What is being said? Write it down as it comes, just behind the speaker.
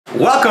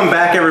Welcome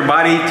back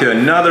everybody to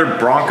another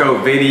Bronco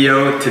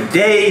video.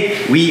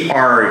 Today we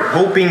are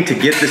hoping to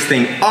get this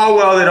thing all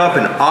welded up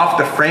and off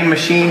the frame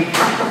machine,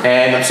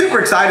 and I'm super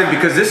excited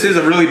because this is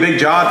a really big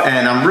job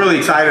and I'm really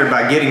excited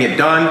about getting it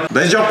done.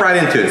 Let's jump right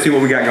into it and see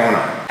what we got going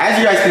on. As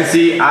you guys can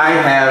see, I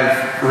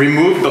have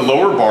removed the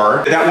lower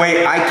bar. That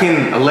way I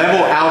can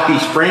level out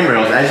these frame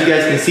rails. As you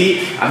guys can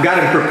see, I've got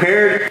them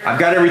prepared. I've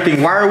got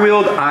everything wire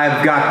wheeled.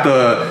 I've got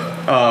the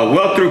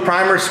weld through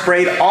primer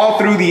sprayed all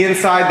through the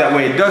inside, that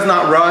way it does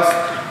not rust.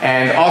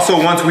 And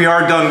also, once we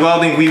are done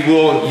welding, we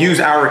will use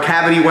our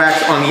cavity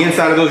wax on the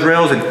inside of those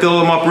rails and fill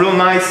them up real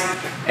nice.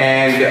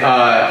 And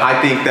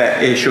I think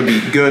that it should be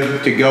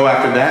good to go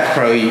after that.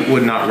 Probably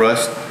would not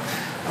rust.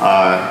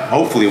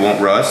 Hopefully it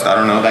won't rust. I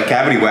don't know, that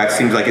cavity wax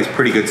seems like it's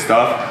pretty good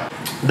stuff.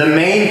 The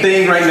main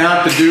thing right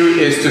now to do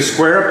is to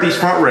square up these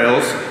front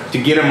rails,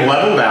 to get them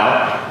leveled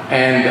out,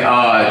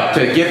 and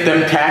to get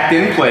them tacked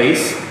in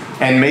place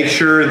and make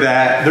sure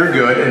that they're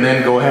good, and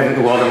then go ahead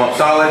and weld them up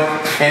solid.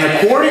 And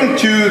according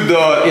to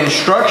the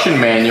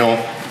instruction manual,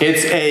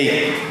 it's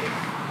a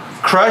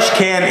crush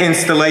can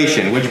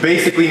installation, which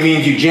basically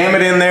means you jam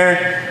it in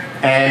there,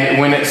 and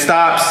when it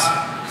stops,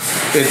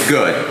 it's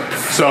good.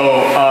 So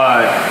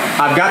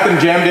I've got them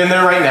jammed in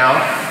there right now.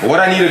 What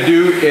I need to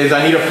do is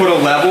I need to put a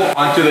level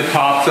onto the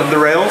tops of the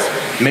rails,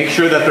 make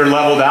sure that they're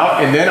leveled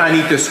out, and then I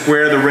need to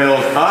square the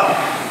rails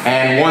up.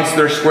 And once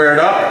they're squared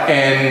up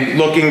and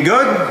looking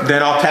good,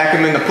 then I'll tack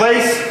them into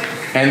place,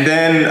 and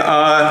then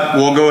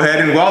we'll go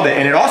ahead and weld it.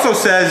 And it also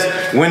says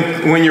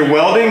when you're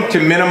welding to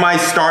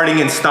minimize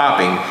starting and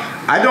stopping.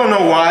 I don't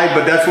know why,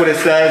 but that's what it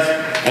says.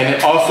 And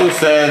it also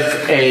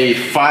says a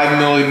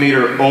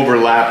 5mm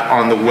overlap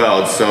on the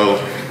weld.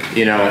 So,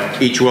 you know,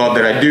 each weld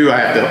that I do, I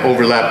have to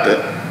overlap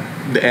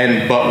the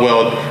end butt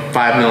weld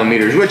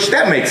 5mm, which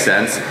that makes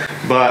sense.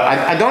 But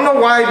I don't know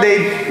why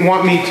they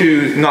want me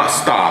to not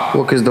stop.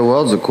 Well, because the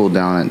welds will cool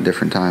down at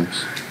different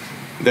times.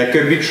 That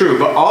could be true.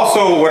 But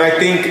also what I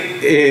think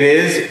it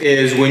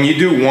is when you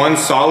do one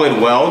solid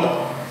weld,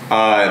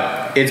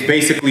 it's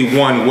basically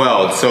one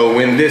weld. So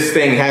when this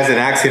thing has an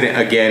accident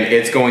again,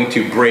 it's going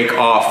to break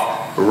off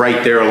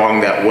right there along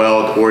that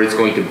weld, or it's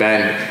going to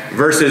bend.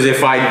 Versus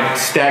if I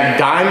stack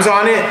dimes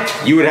on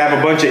it, you would have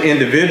a bunch of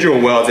individual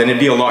welds and it'd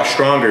be a lot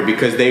stronger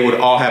because they would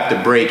all have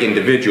to break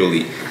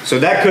individually. So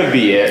that could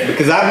be it,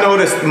 because I've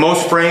noticed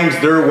most frames,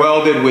 they're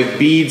welded with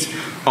beads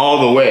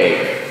all the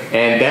way.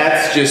 And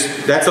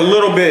that's a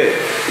little bit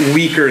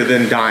weaker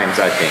than dimes,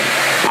 I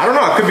think. I don't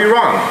know, I could be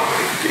wrong.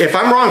 If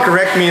I'm wrong,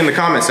 correct me in the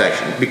comment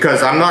section,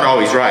 because I'm not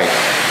always right.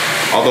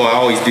 Although I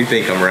always do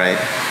think I'm right.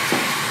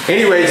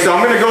 Anyway, so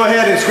I'm gonna go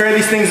ahead and square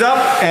these things up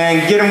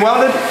and get them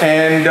welded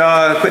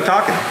and quit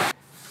talking.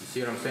 You see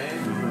what I'm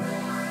saying?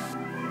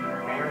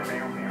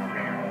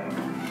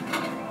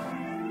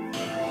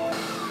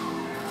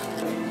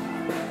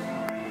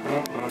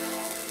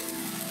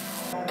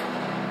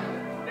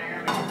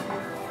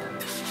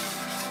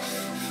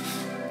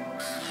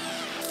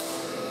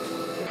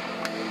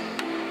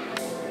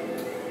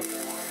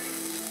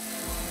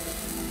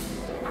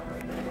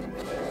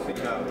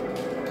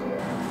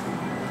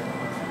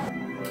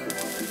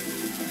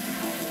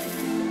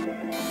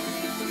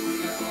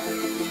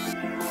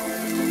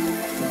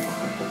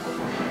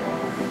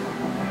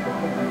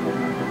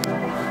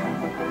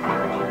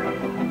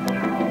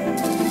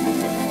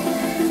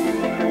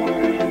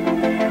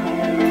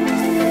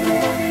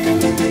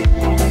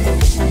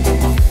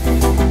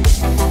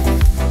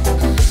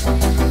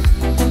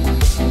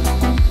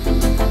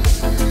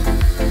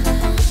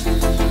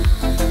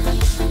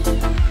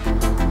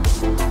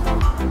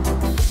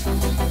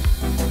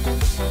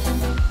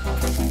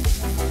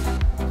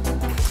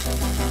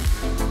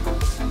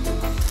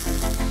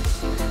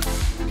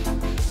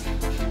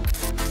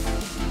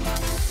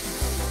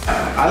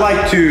 I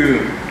like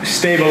to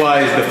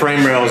stabilize the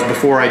frame rails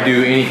before I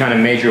do any kind of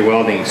major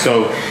welding.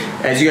 So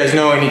as you guys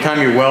know,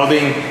 anytime you're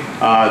welding,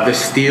 the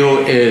steel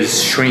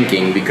is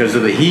shrinking because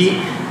of the heat.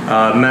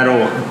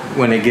 Metal,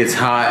 when it gets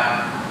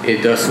hot,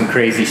 it does some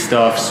crazy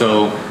stuff.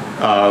 So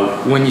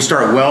when you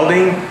start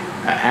welding,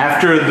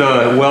 after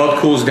the weld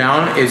cools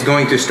down, it's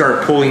going to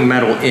start pulling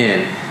metal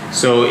in.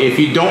 So if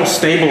you don't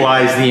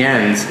stabilize the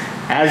ends,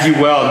 as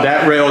you weld,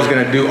 that rail is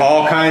going to do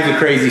all kinds of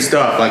crazy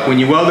stuff. Like when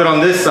you weld it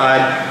on this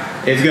side,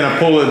 it's gonna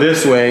pull it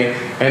this way,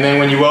 and then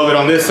when you weld it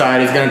on this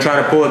side, it's gonna try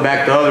to pull it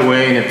back the other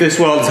way, and if this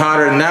weld's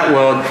hotter than that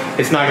weld,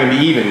 it's not gonna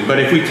be even. But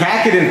if we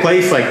tack it in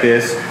place like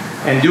this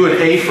and do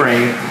an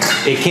A-frame,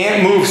 it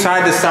can't move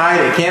side to side,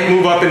 it can't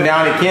move up and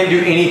down, it can't do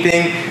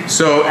anything.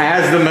 So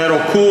as the metal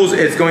cools,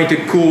 it's going to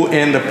cool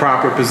in the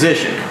proper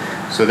position.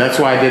 So that's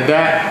why I did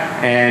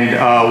that.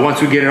 And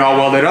once we get it all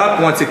welded up,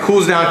 once it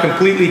cools down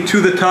completely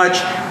to the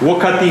touch, we'll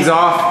cut these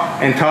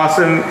off and toss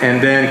them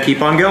and then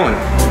keep on going.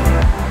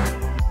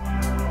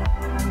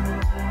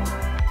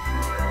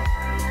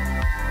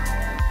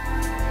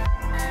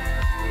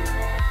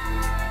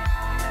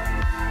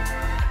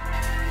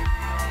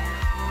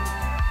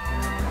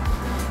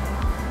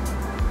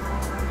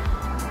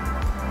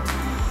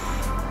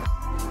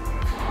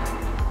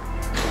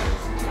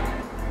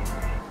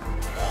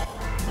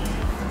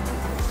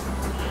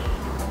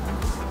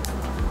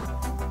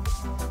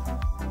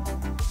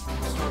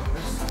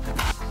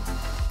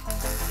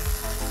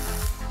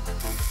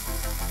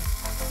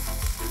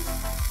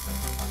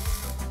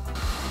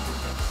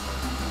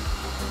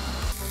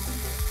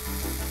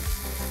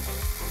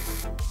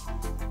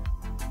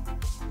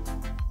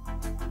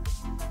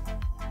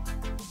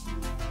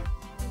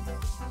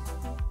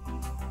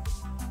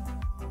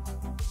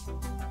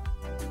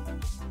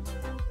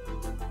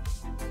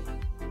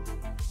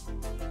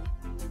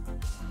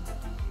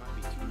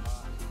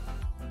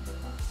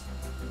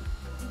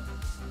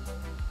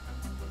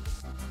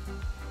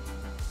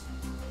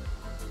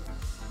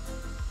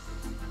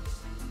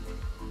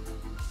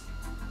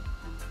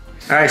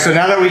 All right, so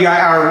now that we got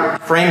our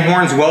frame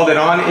horns welded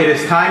on, it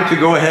is time to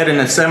go ahead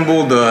and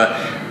assemble the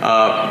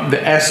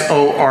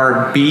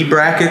SORB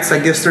brackets, I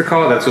guess they're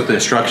called. That's what the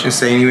instructions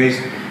say anyways.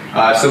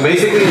 So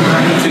basically what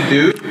I need to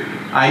do,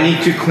 I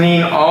need to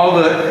clean all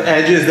the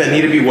edges that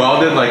need to be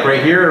welded, like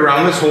right here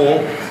around this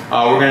hole.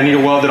 We're gonna need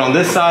to weld it on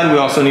this side. We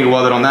also need to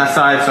weld it on that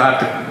side, so I have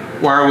to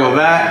wire wheel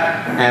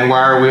that and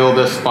wire wheel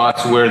the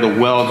spots where the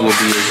welds will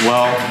be as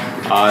well.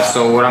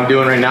 So what I'm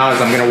doing right now is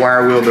I'm gonna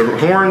wire wheel the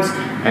horns,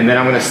 and then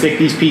I'm gonna stick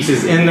these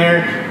pieces in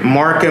there,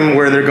 mark them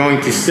where they're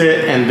going to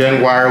sit, and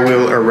then wire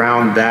wheel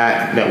around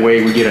that. That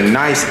way we get a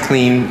nice,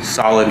 clean,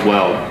 solid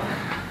weld.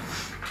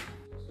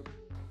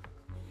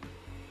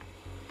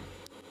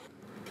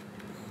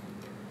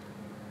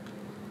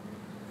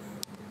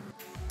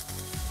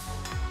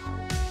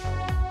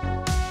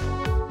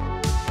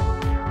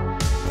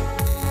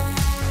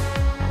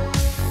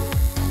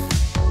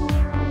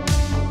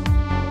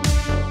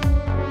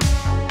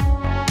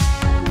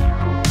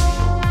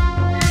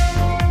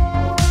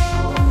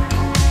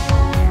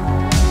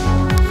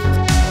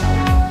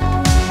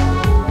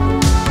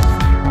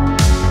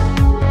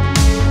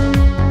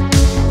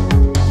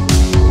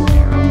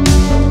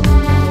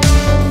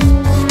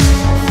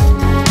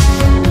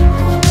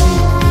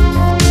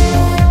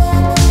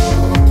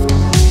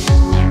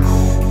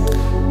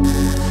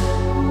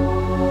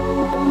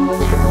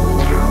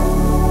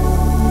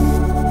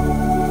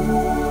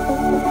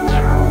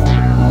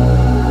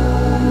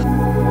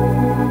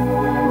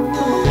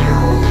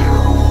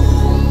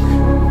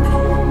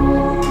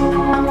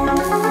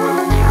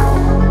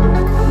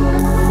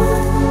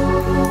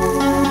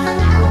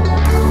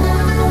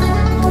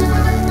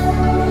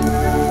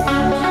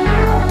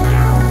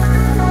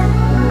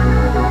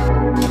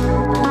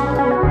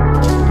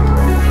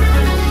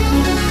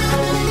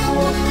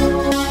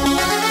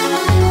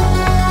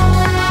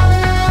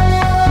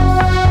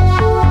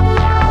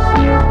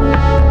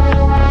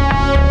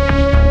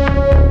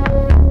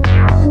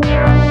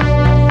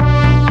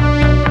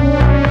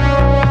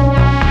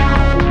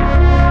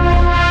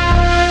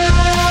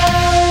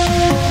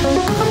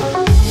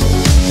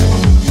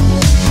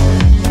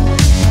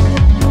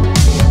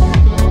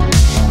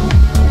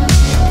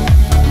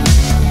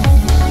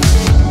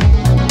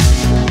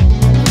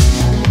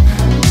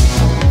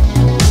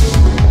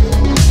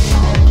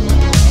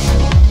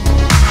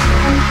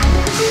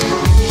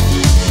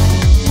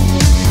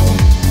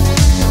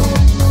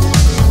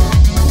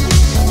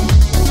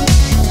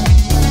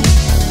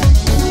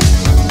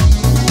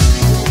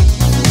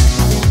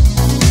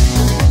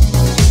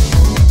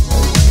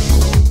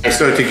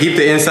 So to keep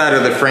the inside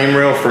of the frame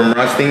rail from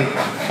rusting,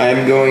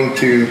 I'm going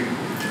to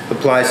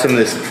apply some of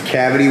this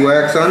cavity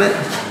wax on it.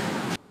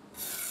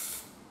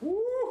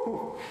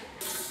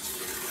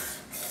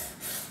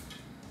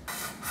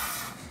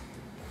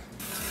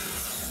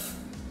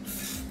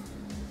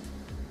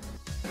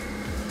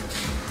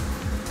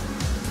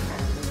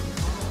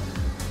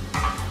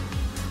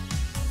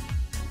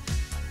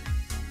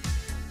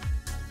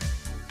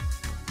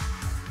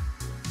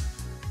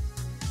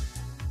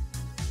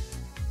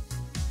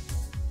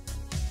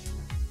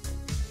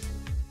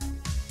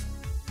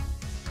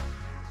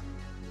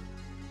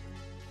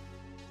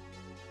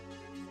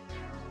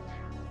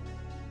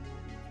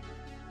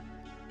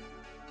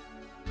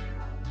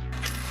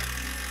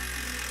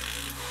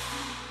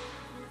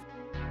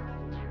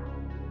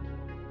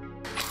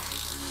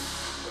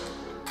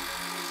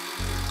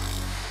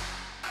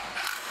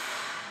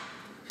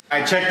 All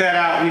right, check that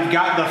out. We've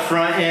got the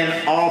front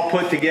end all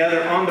put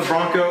together on the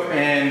Bronco,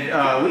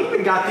 and we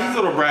even got these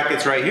little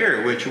brackets right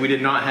here, which we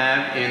did not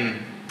have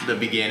in the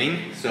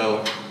beginning.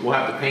 So we'll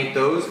have to paint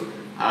those.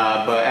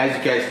 But as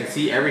you guys can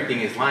see,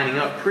 everything is lining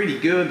up pretty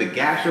good. The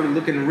gaps are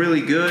looking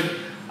really good.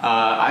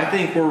 I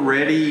think we're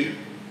ready.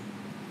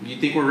 You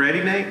think we're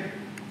ready, Nate?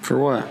 For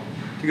what?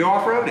 To go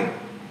off-roading.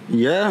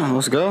 Yeah,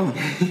 let's go.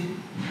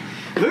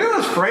 Look at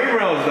those frame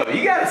rails though.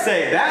 You gotta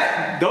say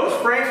that those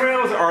frame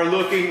rails are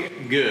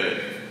looking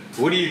good.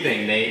 What do you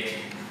think, Nate?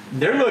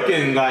 They're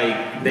looking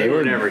like they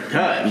were never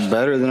touched.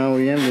 Better than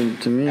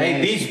OEM to me.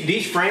 Hey,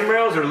 these frame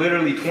rails are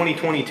literally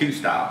 2022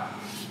 style.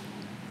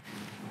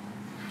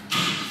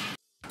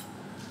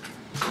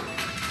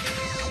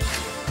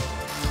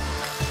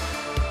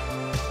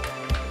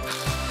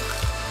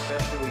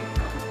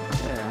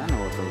 Yeah, I know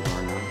what those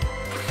are now.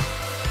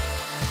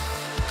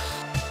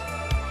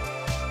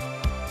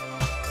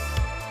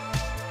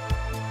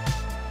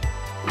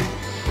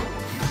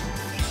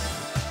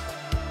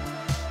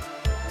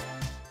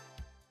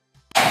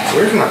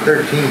 Where's my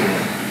 13?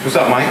 What's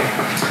up, Mike?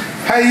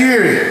 Hey,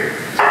 Yuri.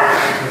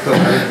 What's up,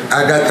 man?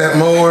 I got that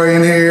mower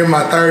in here,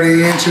 my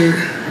 30-incher.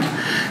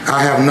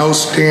 I have no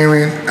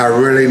steering. I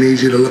really need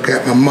you to look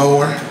at my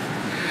mower.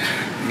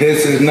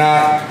 This is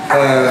not,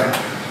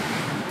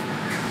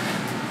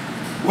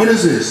 what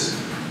is this?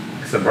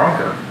 It's a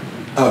Bronco.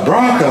 A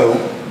Bronco?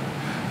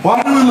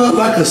 Why do it look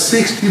like a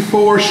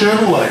 64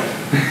 Chevrolet?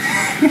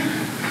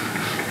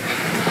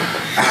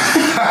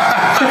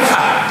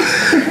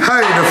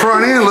 Hey, the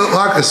front end looked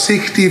like a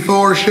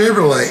 64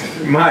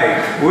 Chevrolet.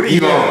 Mike, what are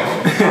you on?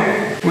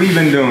 What you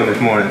been doing this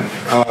morning?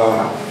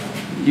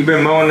 You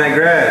been mowing that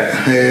grass?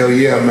 Hell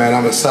yeah, man.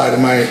 I'm excited,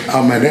 man.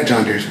 Oh, man, that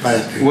John Deere's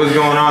fast. What's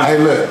going on? Hey,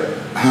 look.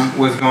 Huh?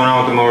 What's going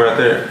on with the mower out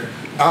there?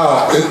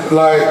 Oh, it's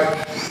like,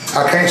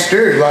 I can't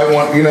steer it. Like,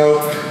 one, you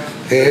know,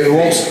 it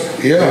won't,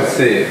 yeah. Let's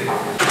see it.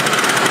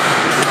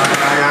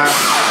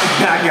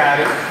 I got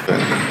it.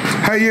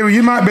 Hey,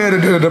 you might be able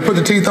to put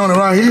the teeth on it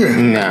right here.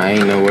 Nah,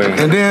 ain't no way.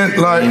 And then,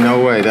 like. Ain't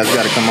no way. That's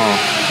got to come on.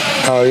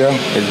 Oh, yeah?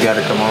 It's got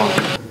to come on.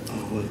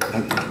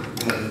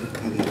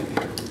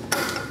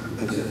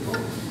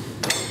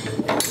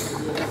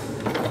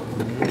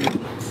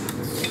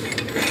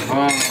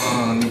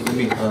 Let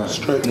me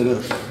straighten it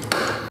up.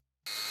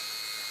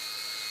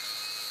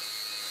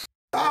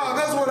 Oh,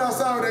 that's what I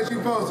saw that you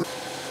posted.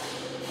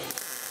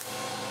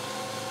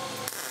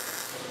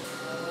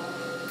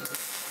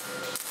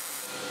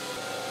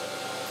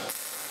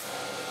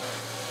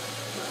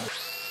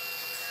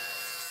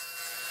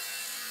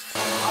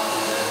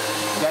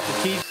 Got the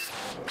teeth.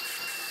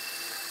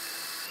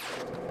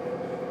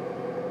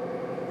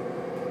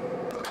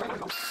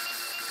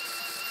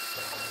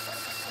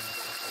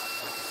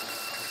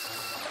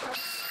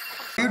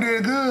 You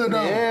did good,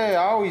 though. Yeah,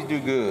 I always do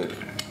good.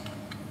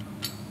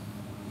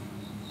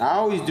 I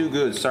always do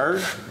good,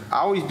 sir. I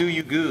always do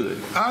you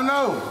good. I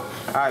know.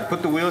 All right,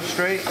 put the wheels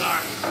straight.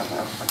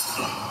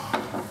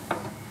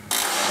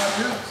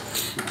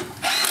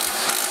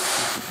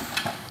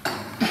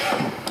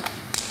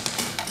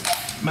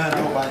 Man,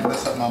 I hope I didn't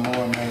mess up my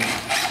mower, man.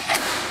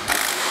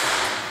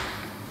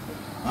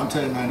 I'm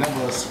telling you, man, that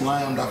was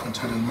slammed off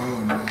into the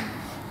mower, man.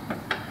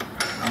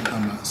 I'm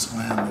talking about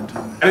slammed into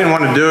it. I didn't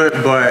want to do it,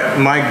 but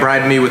Mike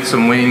bribed me with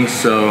some wings,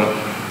 so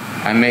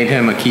I made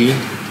him a key.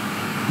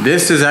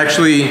 This is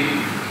actually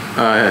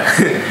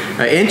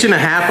an inch and a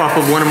half off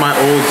of one of my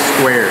old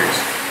squares.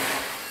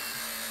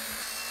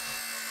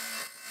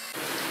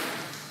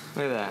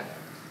 Look at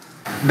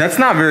that. That's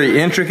not very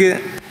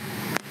intricate.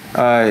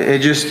 It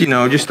just, you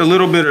know, just a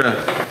little bit of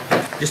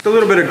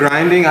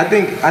grinding. I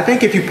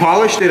think if you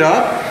polished it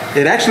up,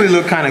 it actually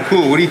looked kind of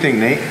cool. What do you think,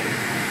 Nate?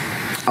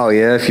 Oh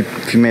yeah,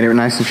 if you made it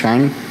nice and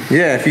shiny.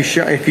 Yeah, if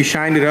you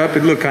shined it up,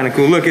 it looked kind of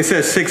cool. Look, it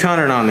says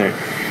 600 on there.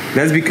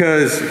 That's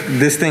because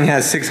this thing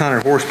has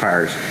 600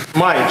 horsepower.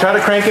 Mike, try to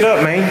crank it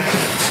up, man.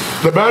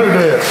 The battery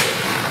dead.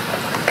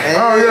 Hey,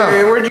 oh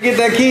yeah. Where'd you get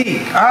that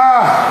key?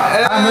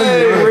 Ah, I knew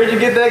you. Where'd you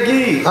get that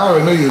key? I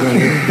already knew you were gonna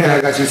get.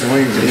 I got you some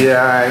wings.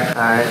 Yeah,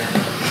 all right.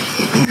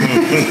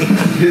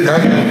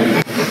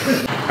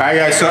 Alright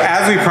guys, so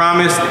as we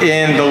promised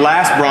in the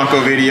last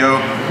Bronco video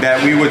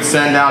that we would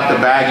send out the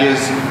badges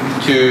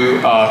to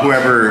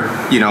whoever,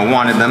 you know,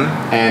 wanted them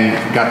and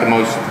got the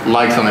most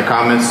likes on their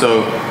comments.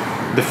 So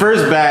the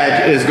first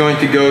badge is going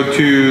to go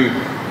to,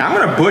 I'm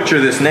going to butcher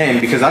this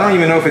name because I don't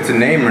even know if it's a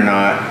name or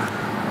not.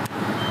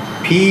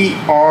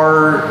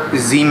 PR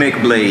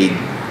Zemek Blade.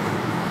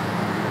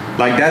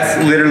 Like that's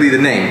literally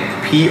the name.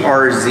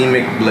 PR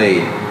Zemek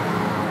Blade.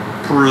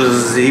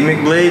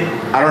 Zemek Blade?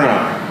 I don't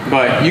know.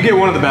 But you get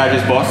one of the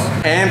badges, boss.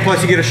 And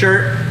plus you get a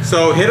shirt.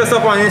 So hit us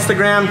up on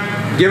Instagram,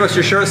 give us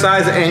your shirt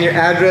size and your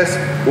address.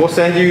 We'll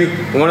send you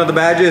one of the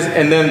badges.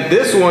 And then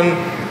this one,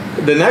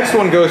 the next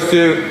one goes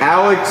to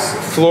Alex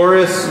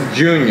Flores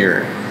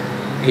Jr.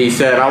 He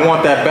said, I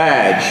want that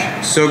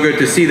badge. So good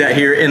to see that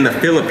here in the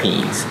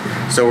Philippines.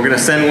 So we're gonna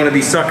send one of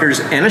these suckers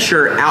and a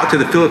shirt out to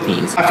the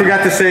Philippines. I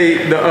forgot to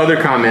say the other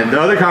comment.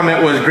 The other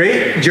comment was,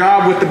 great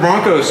job with the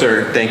Bronco,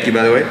 sir. Thank you,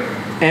 by the way.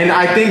 And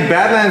I think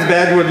Badlands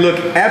badge would look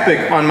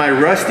epic on my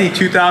rusty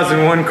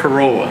 2001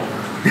 Corolla.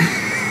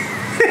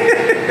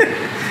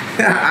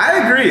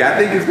 I agree, I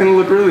think it's gonna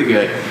look really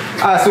good.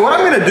 So what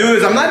I'm gonna do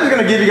is, I'm not just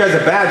gonna give you guys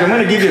a badge, I'm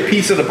gonna give you a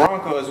piece of the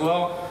Bronco as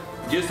well,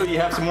 just so you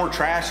have some more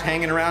trash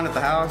hanging around at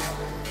the house.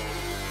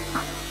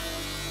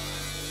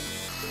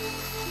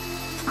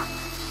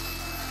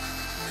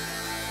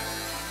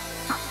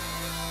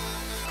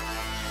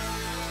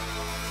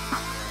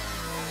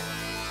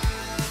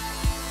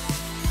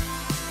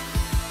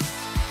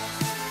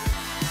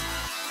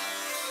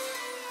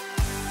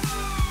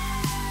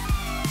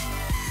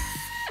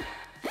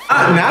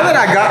 Now that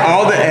I got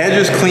all the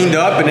edges cleaned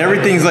up and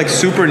everything's like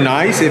super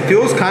nice, it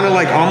feels kind of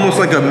like almost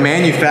like a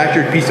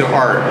manufactured piece of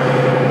art.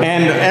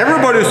 And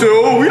everybody said,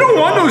 oh, we don't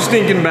want those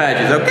stinking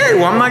badges. Okay,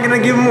 well, I'm not gonna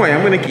give them away.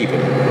 I'm gonna keep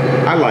them.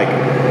 I like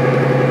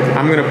them.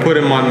 I'm gonna put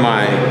them on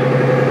my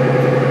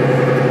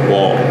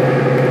wall.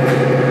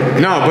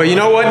 No, but you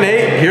know what,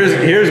 Nate?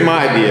 Here's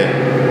my idea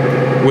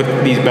with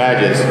these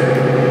badges.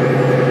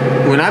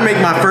 When I make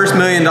my first $1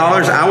 million,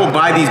 I will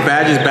buy these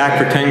badges back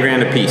for 10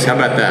 grand a piece. How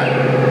about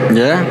that?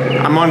 Yeah.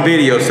 I'm on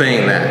video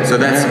saying that. So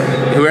that's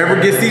whoever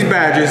gets these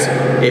badges,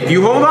 if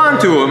you hold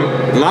on to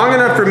them long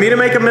enough for me to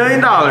make $1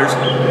 million,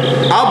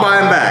 I'll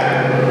buy them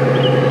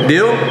back.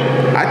 Deal?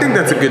 I think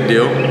that's a good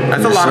deal.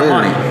 That's a lot of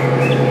money.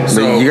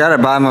 So but you gotta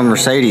buy them a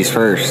Mercedes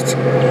first.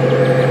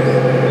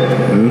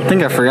 I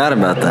think I forgot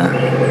about that.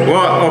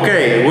 Well,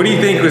 okay, what do you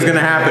think was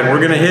gonna happen?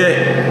 We're gonna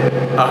hit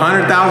 $1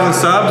 100,000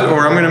 subs,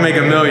 or I'm gonna make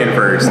 $1 million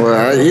first.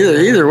 Well,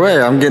 either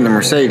way, I'm getting a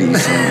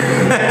Mercedes.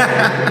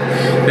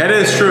 That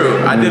is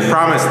true. I did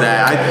promise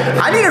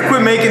that. I need to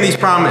quit making these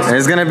promises.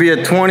 It's gonna be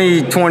a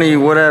 2020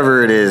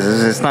 whatever it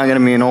is. It's not gonna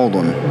be an old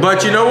one.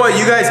 But you know what?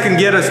 You guys can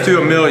get us to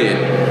 $1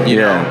 million. You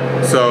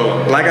know?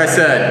 So, like I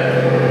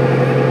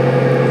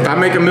said, if I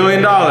make $1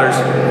 million,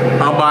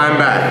 I'll buy them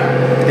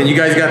back. And you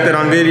guys got that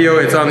on video.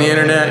 It's on the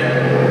internet.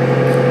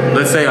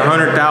 Let's say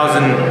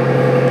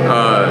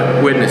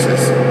 100,000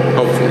 witnesses,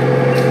 hopefully.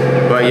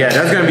 But yeah,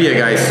 that's gonna be it,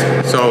 guys.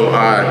 So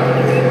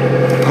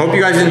hope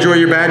you guys enjoy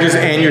your badges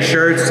and your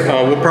shirts.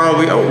 We'll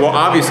probably, well,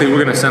 obviously we're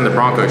gonna send the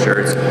Bronco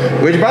shirts,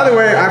 which, by the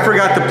way, I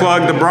forgot to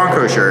plug the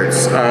Bronco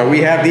shirts.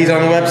 We have these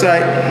on the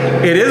website.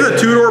 It is a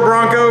 2-door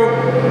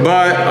Bronco,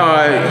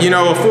 but you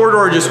know, a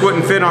 4-door just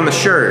wouldn't fit on the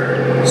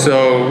shirt,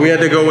 so we had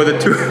to go with a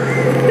 2.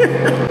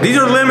 These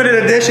are limited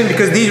edition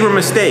because these were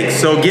mistakes,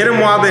 so get them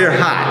while they're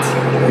hot.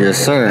 Yes,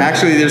 sir.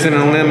 Actually, there's an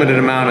unlimited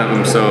amount of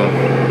them, so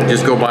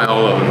just go buy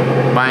all of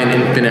them. Buy an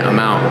infinite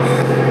amount,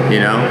 you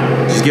know?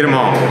 Just get them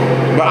all.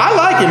 But I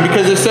like them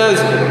because it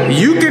says,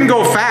 you can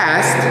go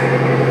fast,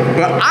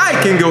 but I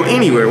can go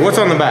anywhere. What's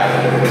on the back?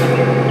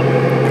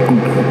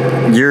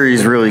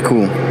 Yuri's really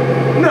cool.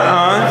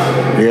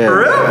 Nuh-uh. Yeah. For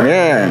real?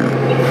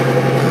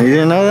 Yeah. You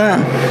didn't know that?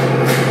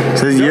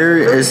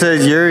 It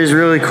says Yuri's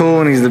really cool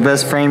and he's the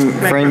best frame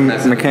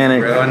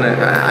mechanic. Bro,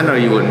 I know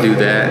you wouldn't do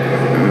that.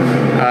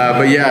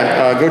 But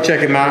yeah, go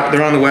check them out.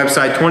 They're on the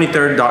website,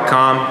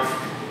 23rd.com.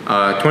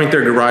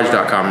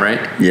 23rdgarage.com, right?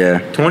 Yeah.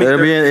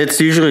 It's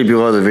usually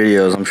below the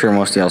videos. I'm sure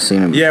most of y'all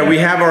seen them. Yeah, we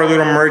have our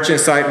little merchant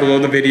site below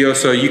the video,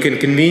 so you can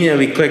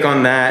conveniently click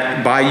on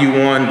that, buy you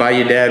one, buy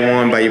your dad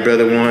one, buy your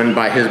brother one,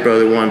 buy his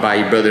brother one, buy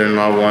your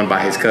brother-in-law one,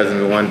 buy his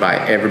cousin one, buy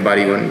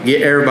everybody one.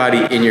 Get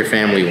everybody in your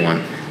family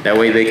one. That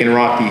way they can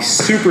rock these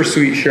super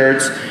sweet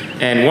shirts.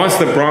 And once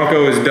the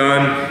Bronco is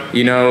done,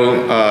 you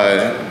know,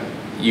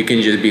 you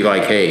can just be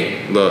like,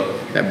 hey, look,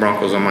 that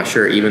Bronco's on my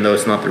shirt. Even though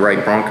it's not the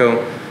right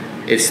Bronco,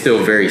 it's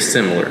still very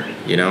similar,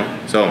 you know?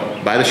 So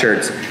buy the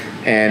shirts.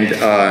 And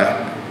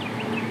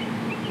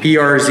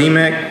PR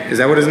Zemek, is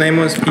that what his name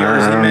was? PR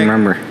Zemek. I don't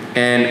remember.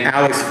 And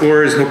Alex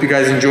Flores, hope you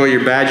guys enjoy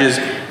your badges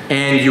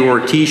and your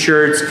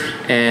t-shirts.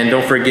 And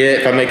don't forget,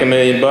 if I make $1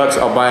 million,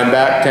 I'll buy them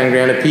back, 10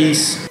 grand a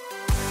piece.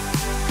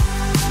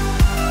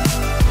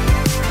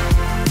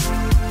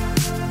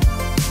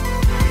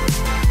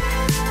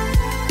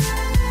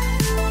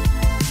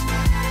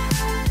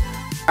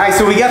 All right,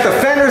 so we got the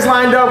fenders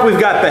lined up, we've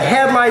got the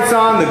headlights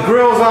on, the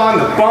grills on,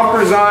 the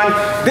bumpers on.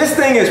 This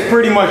thing is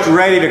pretty much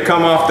ready to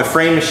come off the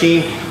frame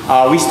machine.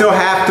 We still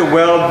have to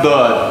weld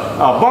the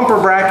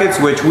bumper brackets,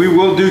 which we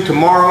will do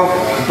tomorrow.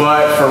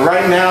 But for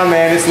right now,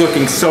 man, it's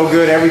looking so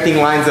good. Everything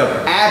lines up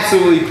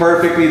absolutely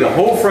perfectly. The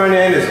whole front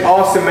end is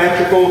all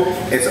symmetrical.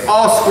 It's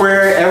all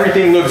square.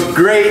 Everything looks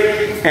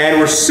great.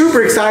 And we're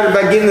super excited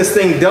about getting this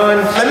thing done.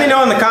 Let me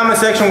know in the comment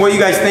section what you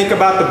guys think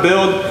about the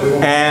build.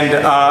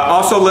 And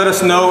also let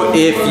us know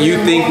if you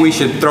think we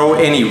should throw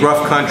any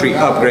rough country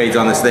upgrades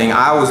on this thing.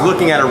 I was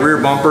looking at a rear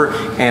bumper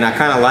and I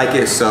kind of like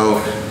it. So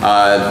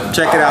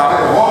check it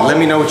out. Let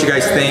me know what you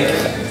guys think.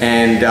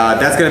 And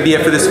that's gonna be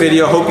it for this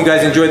video. Hope you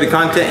guys enjoyed the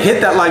content.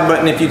 Hit that like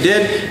button if you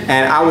did.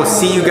 And I will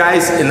see you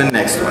guys in the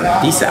next one.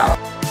 Peace out.